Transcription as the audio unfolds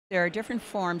There are different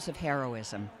forms of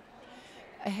heroism.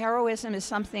 Heroism is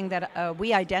something that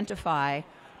we identify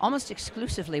almost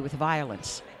exclusively with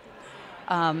violence.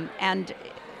 And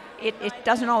it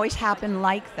doesn't always happen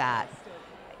like that.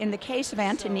 In the case of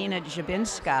Antonina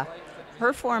Dzhabinska,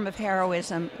 her form of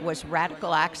heroism was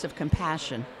radical acts of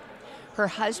compassion. Her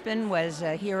husband was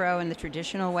a hero in the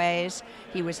traditional ways.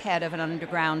 He was head of an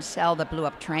underground cell that blew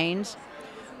up trains.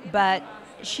 But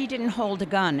she didn't hold a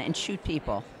gun and shoot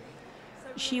people.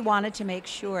 She wanted to make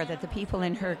sure that the people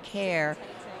in her care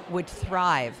would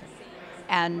thrive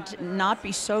and not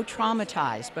be so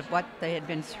traumatized by what they had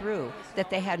been through that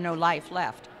they had no life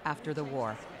left after the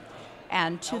war.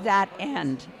 And to that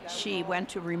end, she went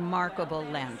to remarkable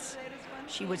lengths.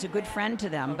 She was a good friend to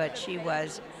them, but she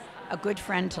was a good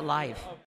friend to life.